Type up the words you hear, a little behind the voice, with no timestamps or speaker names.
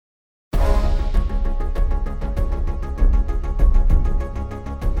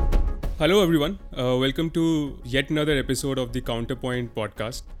Hello, everyone. Welcome to yet another episode of the Counterpoint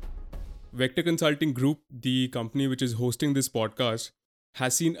podcast. Vector Consulting Group, the company which is hosting this podcast,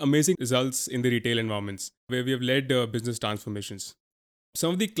 has seen amazing results in the retail environments where we have led business transformations. Some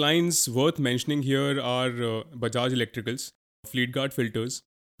of the clients worth mentioning here are Bajaj Electricals, Fleetguard Filters,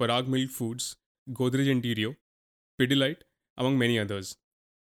 Parag Milk Foods, Godrej Interior, Pidilite, among many others.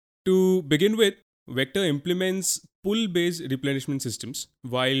 To begin with, Vector implements pull-based replenishment systems,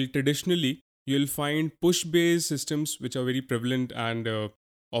 while traditionally you'll find push-based systems which are very prevalent and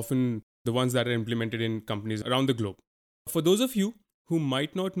often the ones that are implemented in companies around the globe. For those of you who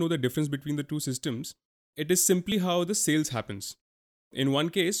might not know the difference between the two systems, it is simply how the sales happens. In one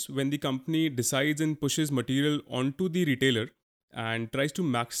case, when the company decides and pushes material onto the retailer and tries to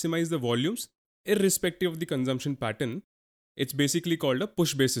maximize the volumes, irrespective of the consumption pattern, it's basically called a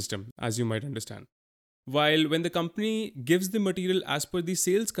push-based system, as you might understand. While when the company gives the material as per the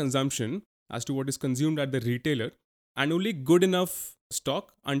sales consumption, as to what is consumed at the retailer, and only good enough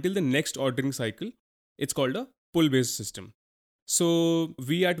stock until the next ordering cycle, it's called a pull-based system. So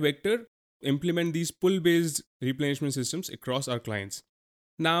we at Vector implement these pull-based replenishment systems across our clients.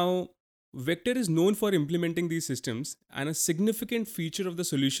 Now, Vector is known for implementing these systems, and a significant feature of the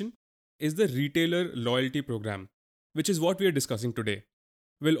solution is the retailer loyalty program, which is what we are discussing today.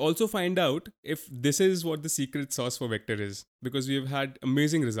 We'll also find out if this is what the secret sauce for Vector is, because we have had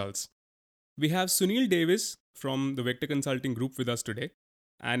amazing results. We have Sunil Davis from the Vector Consulting Group with us today,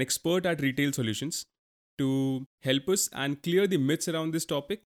 an expert at retail solutions, to help us and clear the myths around this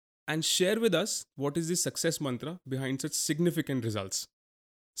topic and share with us what is the success mantra behind such significant results.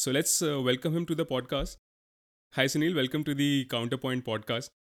 So let's welcome him to the podcast. Hi Sunil, welcome to the Counterpoint podcast.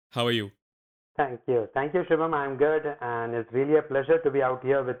 How are you? Thank you. Thank you, Shubham. I'm good, and it's really a pleasure to be out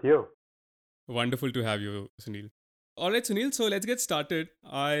here with you. Wonderful to have you, Sunil. All right, Sunil. So let's get started.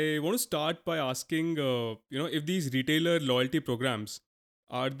 I want to start by asking, if these retailer loyalty programs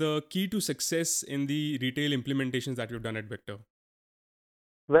are the key to success in the retail implementations that you've done at Vector.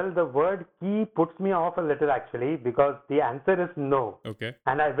 Well, the word key puts me off a little actually because the answer is no. Okay.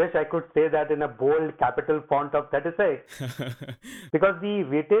 And I wish I could say that in a bold capital font of 36 because the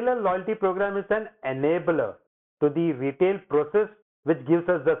retailer loyalty program is an enabler to the retail process which gives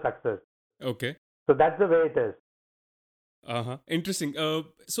us the success. Okay. So that's the way it is. Interesting.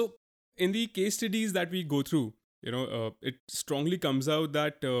 So in the case studies that we go through, it strongly comes out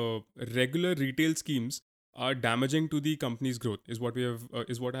that regular retail schemes are damaging to the company's growth. Is what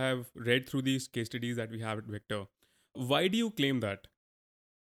I have read through these case studies that we have at Vector. Why do you claim that?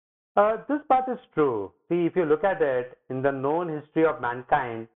 This part is true. See, if you look at it, in the known history of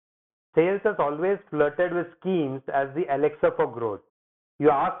mankind, sales has always flirted with schemes as the elixir for growth. You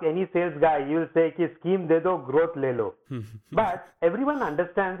ask any sales guy, he will say कि scheme दे दो, growth ले लो. But everyone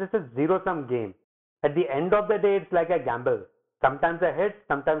understands it's a zero-sum game. At the end of the day, it's like a gamble. Sometimes a hit,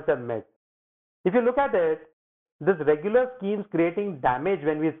 sometimes a miss. If you look at it, this regular schemes creating damage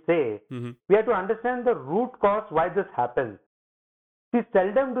when we say, we have to understand the root cause why this happens. See,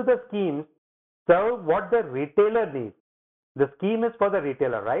 seldom do the schemes serve what the retailer needs. The scheme is for the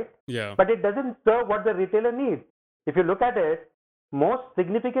retailer, right? Yeah. But it doesn't serve what the retailer needs. If you look at it, most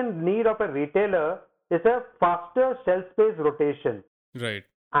significant need of a retailer is a faster shelf space rotation. Right.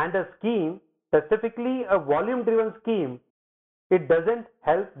 And a scheme, specifically a volume driven scheme, it doesn't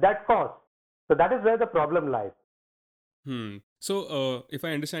help that cause. So that is where the problem lies. So, if I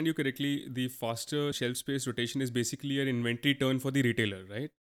understand you correctly, the faster shelf space rotation is basically an inventory turn for the retailer, right?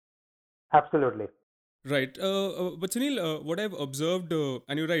 Absolutely. Right. But Sunil, what I've observed,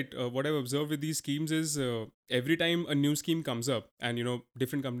 and you're right, what I've observed with these schemes is every time a new scheme comes up, and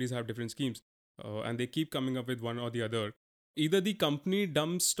different companies have different schemes, and they keep coming up with one or the other. Either the company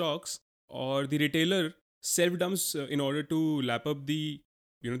dumps stocks or the retailer self dumps in order to lap up the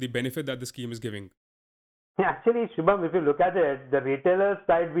benefit that the scheme is giving. Actually, Shubham, if you look at it, the retailer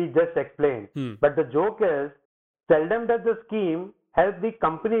side we just explained. But the joke is, seldom does the scheme help the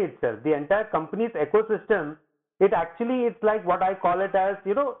company itself, the entire company's ecosystem. It's like what I call it as,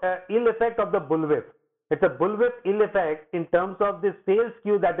 ill effect of the bullwhip. It's a bullwhip ill effect in terms of the sales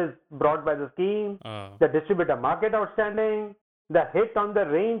skew that is brought by the scheme, the distributor market outstanding, the hit on the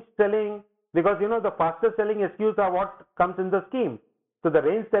range selling, because, the faster selling SKUs are what comes in the scheme. So the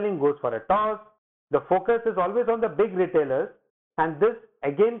range selling goes for a toss. The focus is always on the big retailers, and this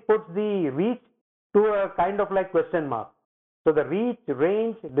again puts the reach to a kind of like question mark. So the reach,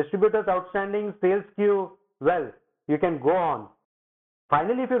 range, distributors outstanding, sales queue, well, you can go on.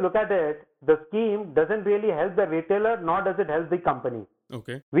 Finally, if you look at it, the scheme doesn't really help the retailer, nor does it help the company.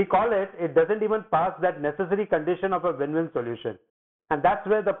 Okay. We call it doesn't even pass that necessary condition of a win-win solution. And that's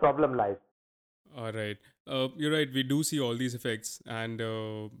where the problem lies. All right. You're right. We do see all these effects, and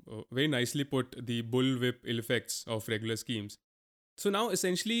very nicely put, the bullwhip ill effects of regular schemes. So now,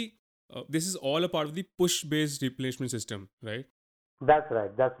 essentially, this is all a part of the push-based replenishment system, right? That's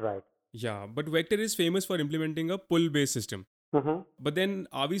right. That's right. Yeah, but Vector is famous for implementing a pull-based system. Mm-hmm. But then,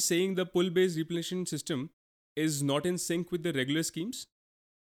 are we saying the pull-based replenishment system is not in sync with the regular schemes?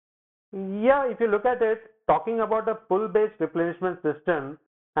 Yeah, if you look at it, talking about a pull-based replenishment system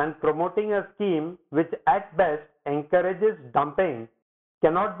and promoting a scheme which at best encourages dumping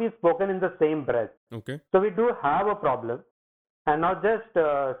cannot be spoken in the same breath. Okay. So we do have a problem. And now just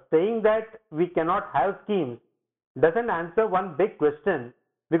saying that we cannot have schemes doesn't answer one big question,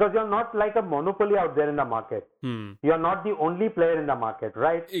 because you're not like a monopoly out there in the market. You're not the only player in the market,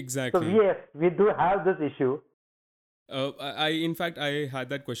 right? Exactly. So yes, we do have this issue. In fact, I had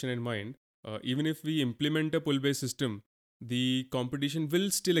that question in mind. Even if we implement a pull-based system, the competition will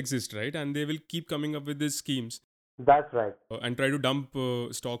still exist, right? And they will keep coming up with these schemes. That's right. And try to dump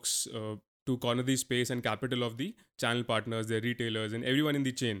stocks to corner the space and capital of the channel partners, their retailers, and everyone in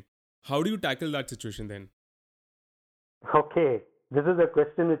the chain. How do you tackle that situation then? Okay, this is a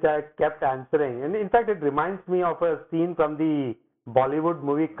question which I kept answering. And in fact, it reminds me of a scene from the Bollywood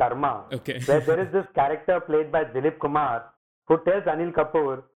movie Karma, Okay. where there is this character played by Dilip Kumar who tells Anil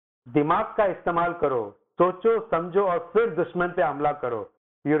Kapoor, दिमाग का इस्तेमाल करो, सोचो समझो और फिर दुश्मन पे हमला करो.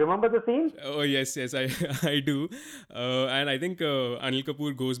 You remember the scene? Oh, yes, I do. And I think Anil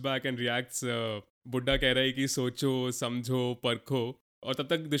Kapoor goes back and reacts, बुड्ढा कह रहा है कि सोचो, समझो, परखो, और तब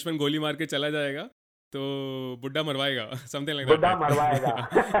तक दुश्मन गोली मार के चला जाएगा, तो बुड्ढा मरवाएगा, something like that. बुड्ढा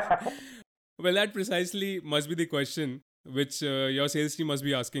मरवाएगा. Well, that precisely must be the question which your sales team must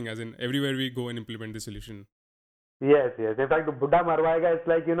be asking, as in everywhere we go and implement the solution. Yes. In fact, Buddha Marvaega is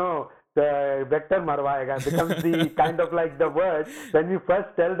like, the Vector Marvaega becomes the kind of like the word when we first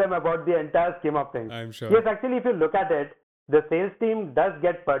tell them about the entire scheme of things. I'm sure. Yes, actually, if you look at it, the sales team does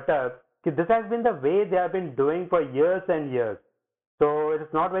get perturbed. This has been the way they have been doing for years and years. So it is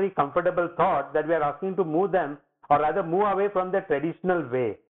not very comfortable thought that we are asking to move them, or rather move away from the traditional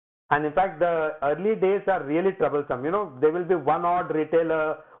way. And in fact, the early days are really troublesome. There will be one odd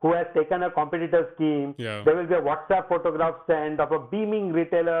retailer who has taken a competitor scheme. Yeah. There will be a WhatsApp photograph sent of a beaming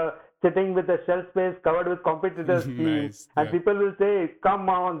retailer sitting with a shelf space covered with competitor schemes. Nice. And Yeah. people will say, come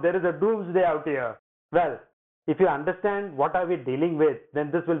on, there is a doomsday out here. Well, if you understand what are we dealing with, then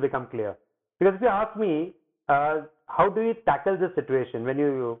this will become clear. Because if you ask me, how do we tackle this situation when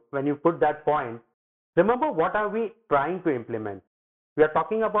you put that point, remember what are we trying to implement? We are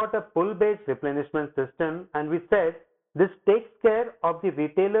talking about a pull-based replenishment system, and we said this takes care of the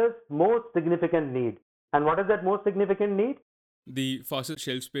retailer's most significant need. And what is that most significant need? The faster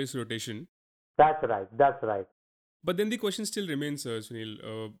shelf space rotation. That's right. But then the question still remains,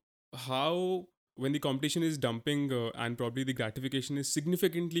 Sunil, how, when the competition is dumping and probably the gratification is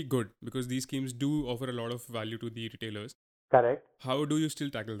significantly good, because these schemes do offer a lot of value to the retailers. Correct. How do you still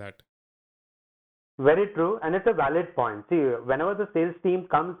tackle that? Very true, and it's a valid point. See, whenever the sales team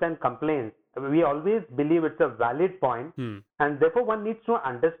comes and complains, we always believe it's a valid point, and therefore one needs to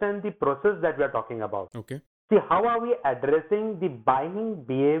understand the process that we are talking about. Okay. See, how are we addressing the buying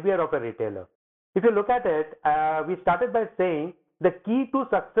behavior of a retailer? If you look at it, we started by saying the key to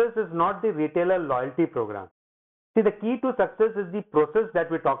success is not the retailer loyalty program. See, the key to success is the process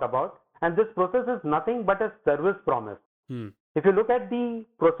that we talk about, and this process is nothing but a service promise. If you look at the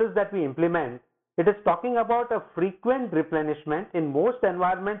process that we implement, it is talking about a frequent replenishment. In most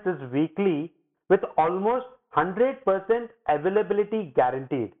environments is weekly with almost 100% availability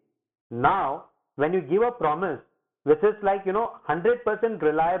guaranteed. Now, when you give a promise which is like 100%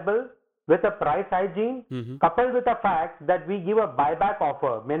 reliable with a price hygiene, coupled with the fact that we give a buyback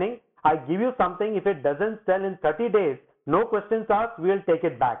offer, meaning I give you something, if it doesn't sell in 30 days, no questions asked, we will take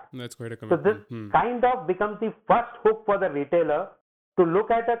it back. That's quite a So commitment. this kind of becomes the first hook for the retailer to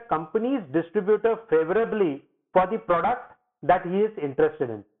look at a company's distributor favorably for the product that he is interested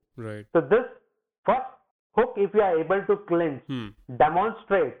in. Right. So this first hook, if we are able to clinch,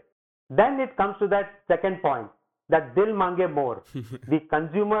 demonstrate, then it comes to that second point, that dil mange more. The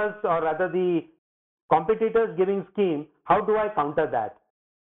consumers, or rather the competitors giving scheme, how do I counter that?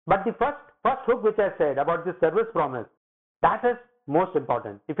 But the first hook which I said about the service promise, that is most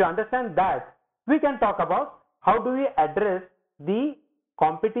important. If you understand that, we can talk about how do we address the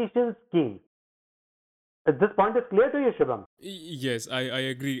competition scheme. This point is clear to you, Shubham? Yes, I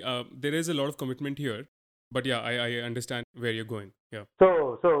agree. There is a lot of commitment here, but yeah, I understand where you're going. Yeah.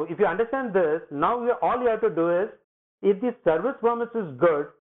 So if you understand this, now all you have to do is, if the service promise is good,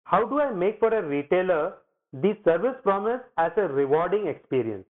 how do I make for a retailer the service promise as a rewarding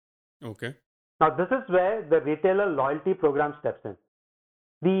experience. Okay. Now, this is where the retailer loyalty program steps in.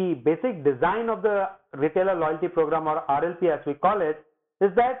 The basic design of the retailer loyalty program, or RLP as we call it, is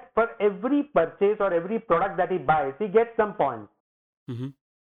that for every purchase or every product that he buys, he gets some points. Mm-hmm.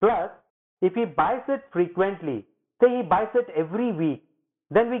 Plus, if he buys it frequently, say he buys it every week,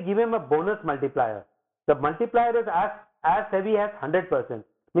 then we give him a bonus multiplier. The multiplier is as heavy as 100%.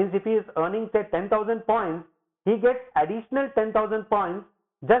 Means if he is earning say 10,000 points, he gets additional 10,000 points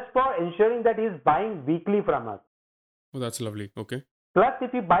just for ensuring that he is buying weekly from us. Oh, that's lovely. Okay. Plus,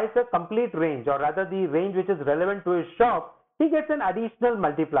 if he buys a complete range, or rather the range which is relevant to his shop, he gets an additional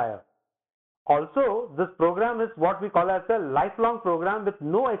multiplier. Also, this program is what we call as a lifelong program with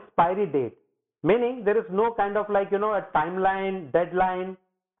no expiry date, meaning there is no kind of like, a timeline, deadline,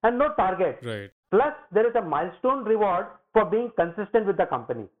 and no target. Right. Plus, there is a milestone reward for being consistent with the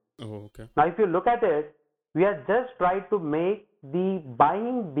company. Oh, okay. Now, if you look at it, we are just trying to make the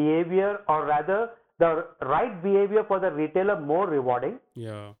buying behavior, or rather the right behavior for the retailer, more rewarding.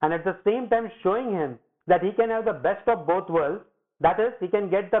 Yeah. And at the same time showing him that he can have the best of both worlds. That is, he can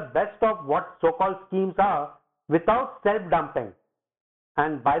get the best of what so-called schemes are without self-dumping.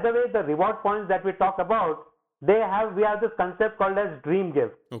 And by the way, the reward points that we talk about, we have this concept called as dream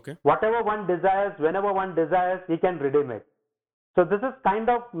gift. Okay. Whatever one desires, whenever one desires, he can redeem it. So this is kind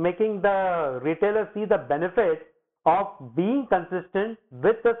of making the retailer see the benefit of being consistent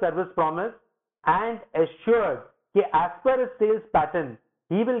with the service promise and assured that as per his sales pattern,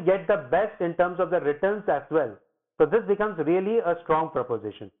 he will get the best in terms of the returns as well. So this becomes really a strong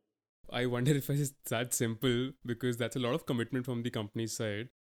proposition. I wonder if it's that simple, because that's a lot of commitment from the company's side.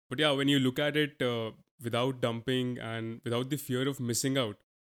 But yeah, when you look at it without dumping and without the fear of missing out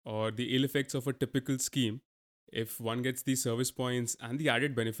or the ill effects of a typical scheme, if one gets the service points and the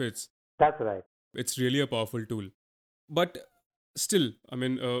added benefits, that's right. It's really a powerful tool. But still, I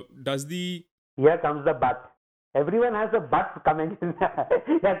mean, does the... Here comes the but. Everyone has a but coming in.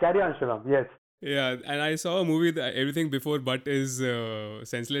 Yeah, carry on, Shubham. Yes. Yeah, and I saw a movie that everything before but is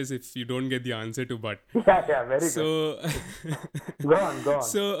senseless if you don't get the answer to but. Yeah, very good. Go on.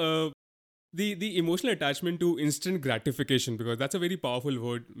 So, the emotional attachment to instant gratification, because that's a very powerful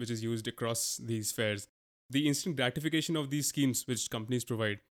word which is used across these fairs. The instant gratification of these schemes which companies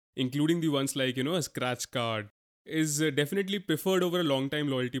provide, including the ones like, a scratch card, is definitely preferred over a long-time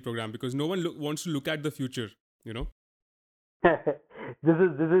loyalty program, because no one wants to look at the future, This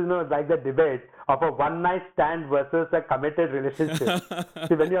is like the debate of a one-night stand versus a committed relationship.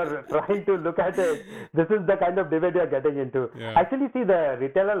 See, when you're trying to look at it, this is the kind of debate you're getting into. Yeah. Actually, see, the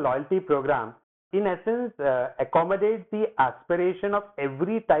retailer loyalty program, in essence, accommodates the aspiration of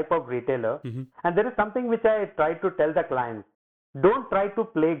every type of retailer. Mm-hmm. And there is something which I try to tell the clients. Don't try to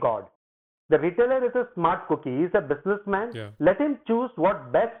play God. The retailer is a smart cookie. He's a businessman. Yeah. Let him choose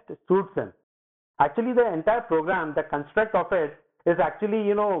what best suits him. Actually, the entire program, the construct of it, is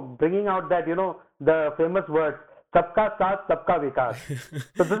actually, bringing out that, the famous word, Sabka Saath, Sabka Vikas.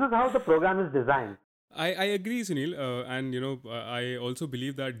 So this is how the program is designed. I agree, Sunil. And, I also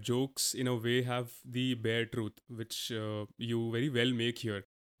believe that jokes, in a way, have the bare truth, which you very well make here.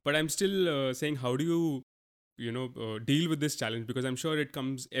 But I'm still saying, how do you, deal with this challenge? Because I'm sure it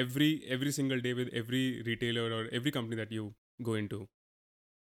comes every single day with every retailer or every company that you go into.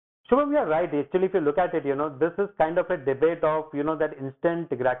 Shubham, you're right. Actually, if you look at it, this is kind of a debate of, that instant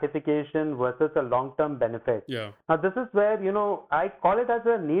gratification versus a long-term benefit. Yeah. Now, this is where, I call it as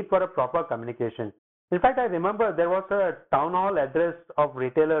a need for a proper communication. In fact, I remember there was a town hall address of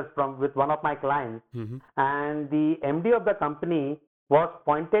retailers with one of my clients, mm-hmm. and the MD of the company was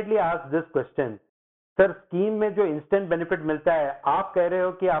pointedly asked this question. Sir, scheme में जो instant benefit मिलता है, आप कह रहे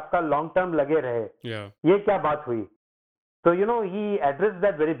हो कि आपका long term लगे रहे. Yeah. ये क्या बात हुई? So, he addressed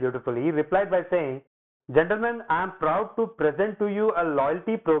that very beautifully. He replied by saying, gentlemen, I am proud to present to you a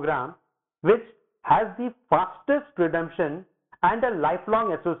loyalty program which has the fastest redemption and a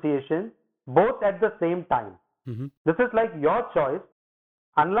lifelong association both at the same time. Mm-hmm. This is like your choice.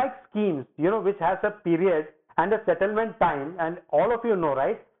 Unlike schemes, which has a period and a settlement time, and all of you know,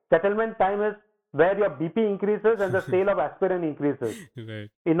 right? Settlement time is where your BP increases and the sale of aspirin increases. Right.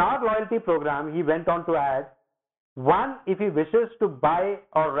 In our loyalty program, he went on to add, one, if he wishes to buy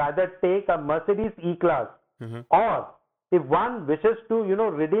or rather take a Mercedes E-Class, uh-huh. or if one wishes to,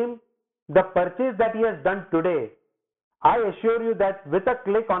 redeem the purchase that he has done today, I assure you that with a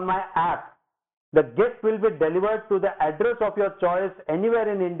click on my app, the gift will be delivered to the address of your choice anywhere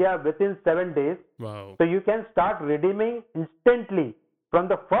in India within 7 days. Wow. So you can start redeeming instantly from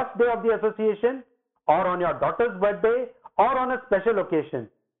the first day of the association, or on your daughter's birthday, or on a special occasion.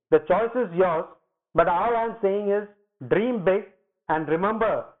 The choice is yours. But all I'm saying is dream big, and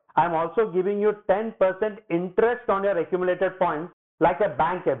remember, I'm also giving you 10% interest on your accumulated points like a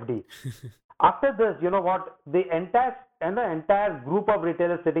bank FD. After this, you know what? The entire group of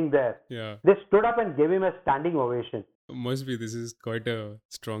retailers sitting there, they stood up and gave him a standing ovation. Must be. This is quite a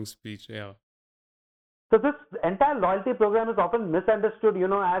strong speech. Yeah. So this entire loyalty program is often misunderstood,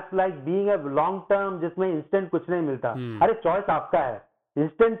 as like being a long term, जिसमें instant कुछ नहीं मिलता. अरे choice आपका है.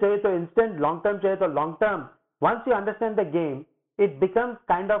 Instant चाहिए तो instant, long term चाहिए तो long term. Once you understand the game, it becomes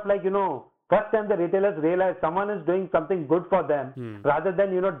kind of like, first time the retailers realize someone is doing something good for them rather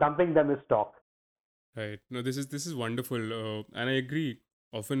than, dumping them in stock. Right. No, this is wonderful. And I agree.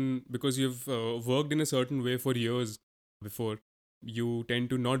 Often because you've worked in a certain way for years before, you tend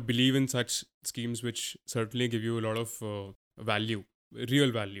to not believe in such schemes which certainly give you a lot of value,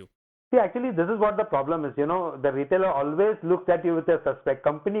 real value. See, actually, this is what the problem is. The retailer always looks at you with a suspect.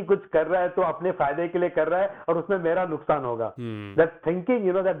 Company कुछ कर रहा है तो अपने फायदे के लिए कर रहा है और उसमें मेरा नुकसान होगा. That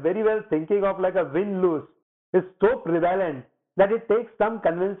thinking, that very well thinking of like a win-lose is so prevalent that it takes some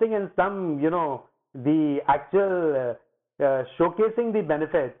convincing and some, the actual showcasing the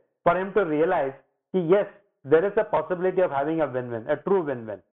benefit for him to realize that yes, there is a possibility of having a win-win, a true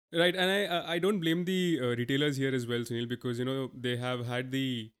win-win. Right, and I don't blame the retailers here as well, Sunil, because they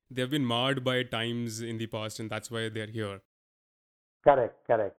have been marred by times in the past, and that's why they're here. Correct.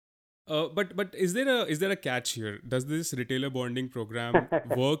 But is there a catch here? Does this retailer bonding program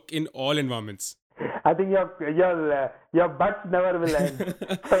work in all environments? I think your butts never will end.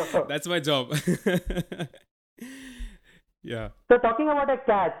 That's my job. Yeah. So talking about a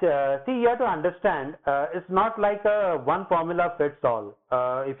catch, see, you have to understand, it's not like a one formula fits all.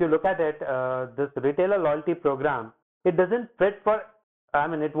 If you look at it, this retailer loyalty program, it doesn't fit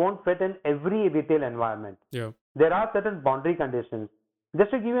it won't fit in every retail environment. Yeah. There are certain boundary conditions.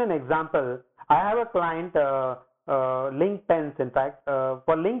 Just to give you an example, I have a client, Link Pens, in fact.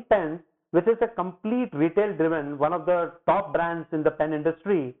 For Link Pens, which is a complete retail driven, one of the top brands in the pen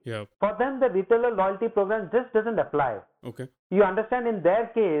industry, for them the retailer loyalty program just doesn't apply. Okay. You understand, in their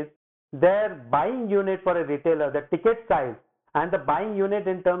case, their buying unit for a retailer, the ticket size, and the buying unit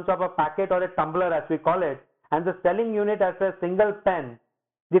in terms of a packet or a tumbler as we call it, and the selling unit as a single pen,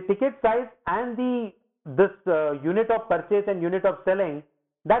 the ticket size and this unit of purchase and unit of selling,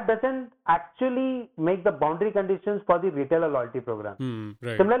 that doesn't actually make the boundary conditions for the retailer loyalty program.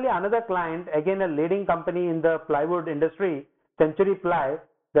 Right. Similarly, another client, again a leading company in the plywood industry, Century Ply,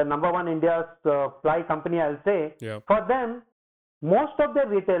 the number one India's ply company, I'll say, for them, most of the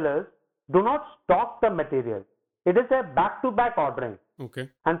retailers do not stock the material. It is a back-to-back ordering. Okay.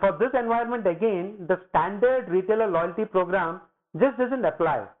 And for this environment, again, the standard retailer loyalty program just doesn't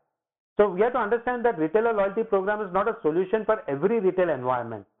apply. So we have to understand that retailer loyalty program is not a solution for every retail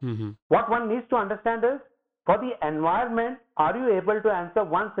environment. What one needs to understand is, for the environment, are you able to answer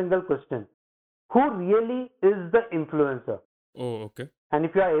one single question? Who really is the influencer? Oh, okay. And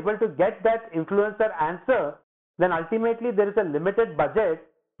if you are able to get that influencer answer, then ultimately there is a limited budget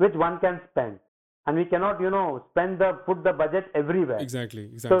which one can spend. And we cannot, put the budget everywhere.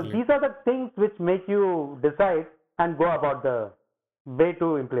 Exactly. So these are the things which make you decide and go about the way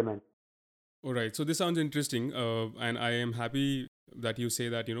to implement. All right. So this sounds interesting. And I am happy that you say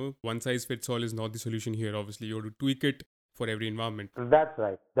that, one size fits all is not the solution here. Obviously, you have to tweak it for every environment. That's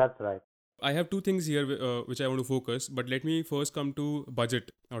right. I have two things here which I want to focus, but let me first come to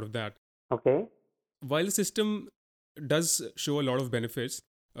budget out of that. Okay. While the system does show a lot of benefits,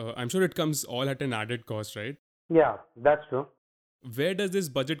 I'm sure it comes all at an added cost, right? Yeah, that's true. Where does this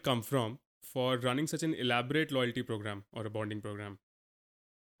budget come from for running such an elaborate loyalty program or a bonding program?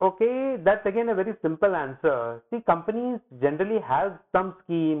 Okay, that's again a very simple answer. See, companies generally have some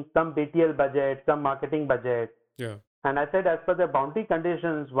scheme, some BTL budget, some marketing budget. Yeah. And I said, as per the boundary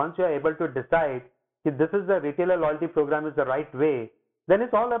conditions, once you are able to decide if this is the retailer loyalty program is the right way, then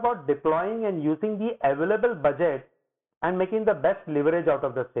it's all about deploying and using the available budget and making the best leverage out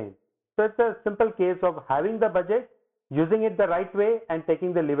of the same. So it's a simple case of having the budget, using it the right way, and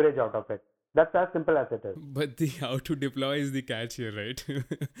taking the leverage out of it. That's as simple as it is. But the how to deploy is the catch here, right?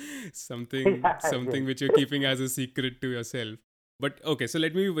 something which you're keeping as a secret to yourself. But okay, so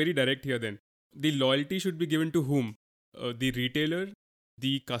let me be very direct here then. The loyalty should be given to whom? The retailer,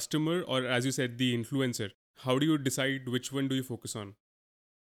 the customer, or as you said, the influencer? How do you decide which one do you focus on?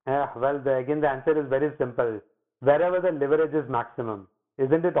 Well, again, the answer is very simple. Wherever the leverage is maximum.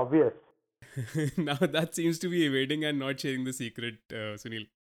 Isn't it obvious? Now that seems to be evading and not sharing the secret, Sunil.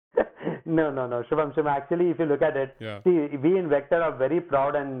 Shubham, actually, if you look at it, Yeah. see, we in Vector are very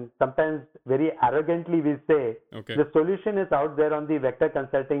proud and sometimes very arrogantly we say Okay. the solution is out there on the Vector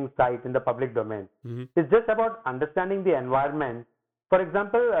Consulting site in the public domain. Mm-hmm. It's just about understanding the environment. For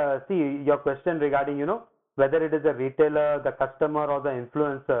example, see your question regarding, whether it is a retailer, the customer, or the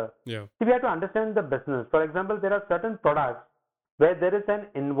influencer. Yeah. See, we have to understand the business. For example, there are certain products where there is an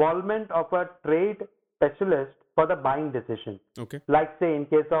involvement of a trade specialist for the buying decision. Okay. Like say in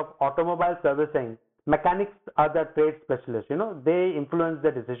case of automobile servicing, mechanics are the trade specialists. They influence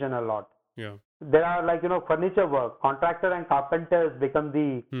the decision a lot. Yeah. There are furniture work, contractor and carpenters become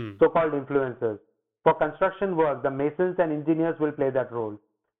the so-called influencers. For construction work, the masons and engineers will play that role.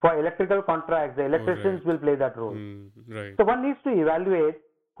 For electrical contracts, the electricians will play that role. Right. So one needs to evaluate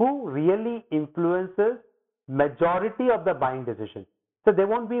who really influences majority of the buying decision. So there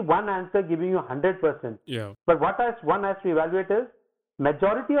won't be one answer giving you 100%. Yeah. But what one has to evaluate is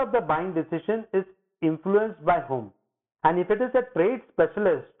majority of the buying decision is influenced by whom. And if it is a trade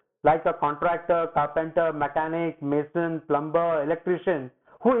specialist like a contractor, carpenter, mechanic, mason, plumber, electrician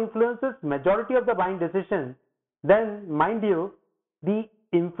who influences majority of the buying decision, then mind you, the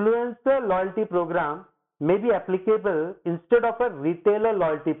influencer loyalty program may be applicable instead of a retailer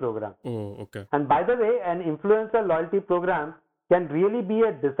loyalty program. Oh, okay. And by the way, an influencer loyalty program can really be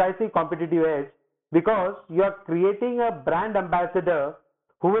a decisive competitive edge because you are creating a brand ambassador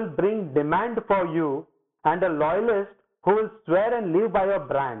who will bring demand for you and a loyalist who will swear and live by your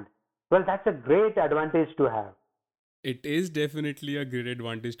brand. Well, that's a great advantage to have. It is definitely a great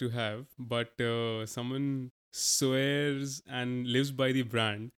advantage to have, but someone swears and lives by the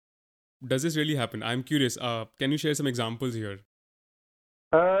brand. Does this really happen? I'm curious. Can you share some examples here?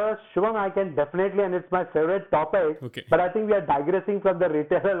 Shubham, I can definitely, and it's my favorite topic. Okay. But I think we are digressing from the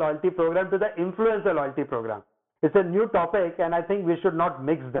retailer loyalty program to the influencer loyalty program. It's a new topic, and I think we should not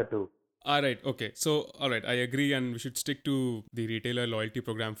mix the two. All right. Okay. So, all right. I agree, and we should stick to the retailer loyalty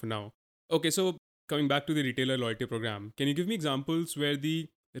program for now. Okay. So, coming back to the retailer loyalty program, can you give me examples where the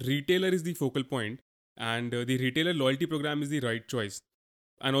retailer is the focal point and the retailer loyalty program is the right choice?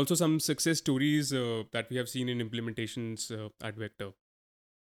 And also some success stories that we have seen in implementations at Vector.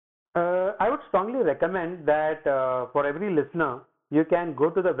 I would strongly recommend that for every listener, you can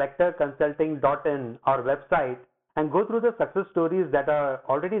go to the vectorconsulting.in, our website, and go through the success stories that are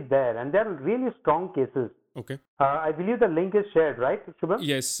already there. And they are really strong cases. Okay. I believe the link is shared, right, Shubham?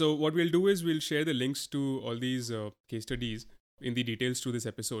 Yes. So what we'll do is we'll share the links to all these case studies in the details to this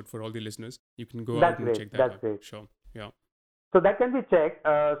episode for all the listeners. You can go out and check that out. That's great. Sure. Yeah. So that can be checked.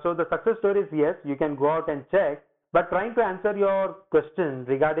 So the success stories, yes, you can go out and check. But trying to answer your question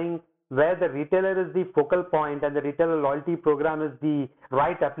regarding where the retailer is the focal point and the retailer loyalty program is the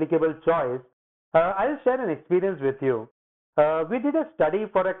right applicable choice, I'll share an experience with you. We did a study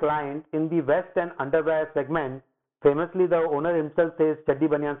for a client in the vest and underwear segment. Famously, the owner himself says Chaddi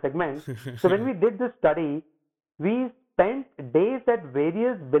Banyan segment. So when we did this study, we spent days at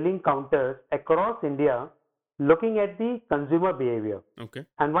various billing counters across India looking at the consumer behavior. Okay.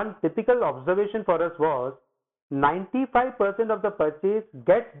 And one typical observation for us was 95% of the purchase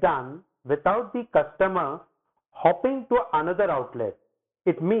gets done without the customer hopping to another outlet.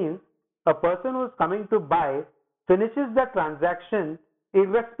 It means a person who is coming to buy finishes the transaction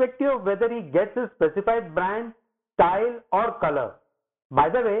irrespective of whether he gets a specified brand, style, or color. By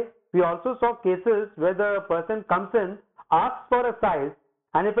the way, we also saw cases where the person comes in, asks for a size,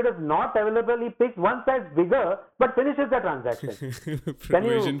 and if it is not available, he picks one size bigger but finishes the transaction. Can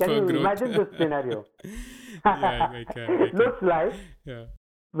you imagine this scenario? Yeah, I can. Looks like. Yeah.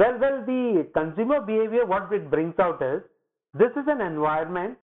 Well, the consumer behavior, what it brings out is, this is an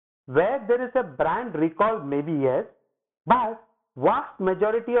environment where there is a brand recall, maybe yes, but vast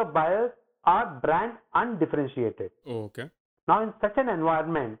majority of buyers are brand undifferentiated. Oh, okay. Now, in such an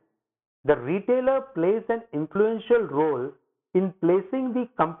environment, the retailer plays an influential role in placing the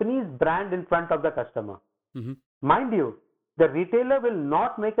company's brand in front of the customer. Mm-hmm. Mind you, the retailer will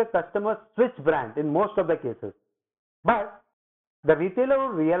not make a customer switch brand in most of the cases. But the retailer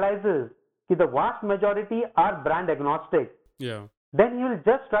who realizes that the vast majority are brand agnostic, yeah, then he will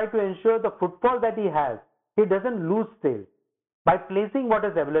just try to ensure the footfall that he has, he doesn't lose sales by placing what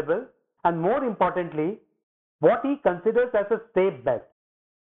is available and more importantly, what he considers as a safe bet.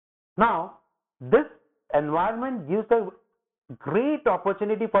 Now, this environment gives a great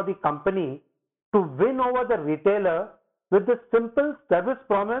opportunity for the company to win over the retailer with the simple service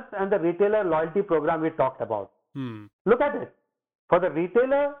promise and the retailer loyalty program we talked about. Look at it. For the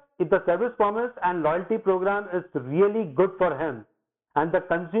retailer, if the service promise and loyalty program is really good for him and the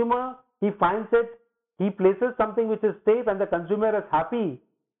consumer, he finds it, he places something which is safe and the consumer is happy,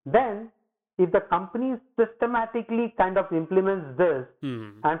 then if the company systematically kind of implements this,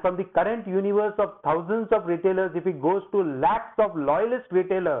 and from the current universe of thousands of retailers, if it goes to lakhs of loyalist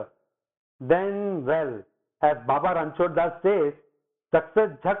retailer, then well, as Baba Ranchod Das says, success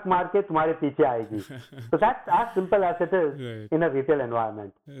झक मार के तुम्हारे पीछे आएगी. So that's as simple as it is in a retail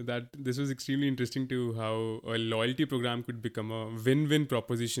environment. This was extremely interesting to how a loyalty program could become a win-win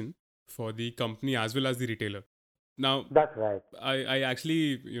proposition for the company as well as the retailer. Now, that's right. I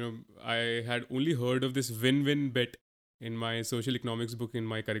actually, I had only heard of this win-win bet in my social economics book in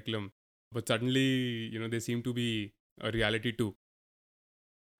my curriculum, but suddenly, they seem to be a reality too.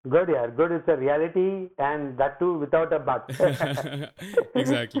 Good, yeah, good. It's a reality, and that too without a but.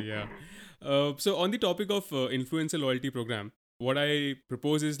 Exactly, yeah. So on the topic of influencer loyalty program, what I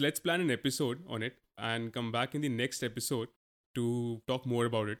propose is let's plan an episode on it and come back in the next episode to talk more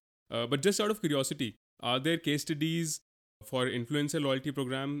about it. But just out of curiosity, are there case studies for influencer loyalty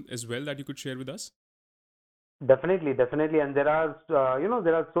program as well that you could share with us? Definitely, and there are,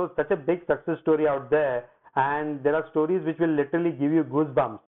 such a big success story out there, and there are stories which will literally give you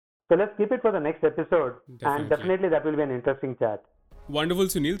goosebumps. So let's keep it for the next episode, and definitely that will be an interesting chat. Wonderful,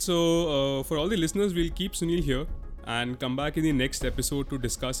 Sunil. So for all the listeners, we'll keep Sunil here and come back in the next episode to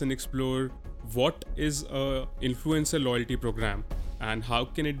discuss and explore what is a influencer loyalty program and how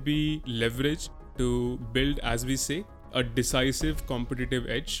can it be leveraged to build, as we say, a decisive competitive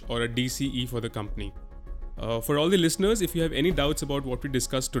edge or a DCE for the company. For all the listeners, if you have any doubts about what we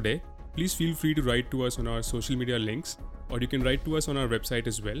discussed today, please feel free to write to us on our social media links, or you can write to us on our website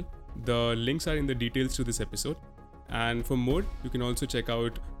as well. The links are in the details to this episode. And for more, you can also check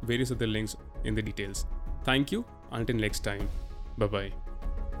out various other links in the details. Thank you. Until next time. Bye-bye.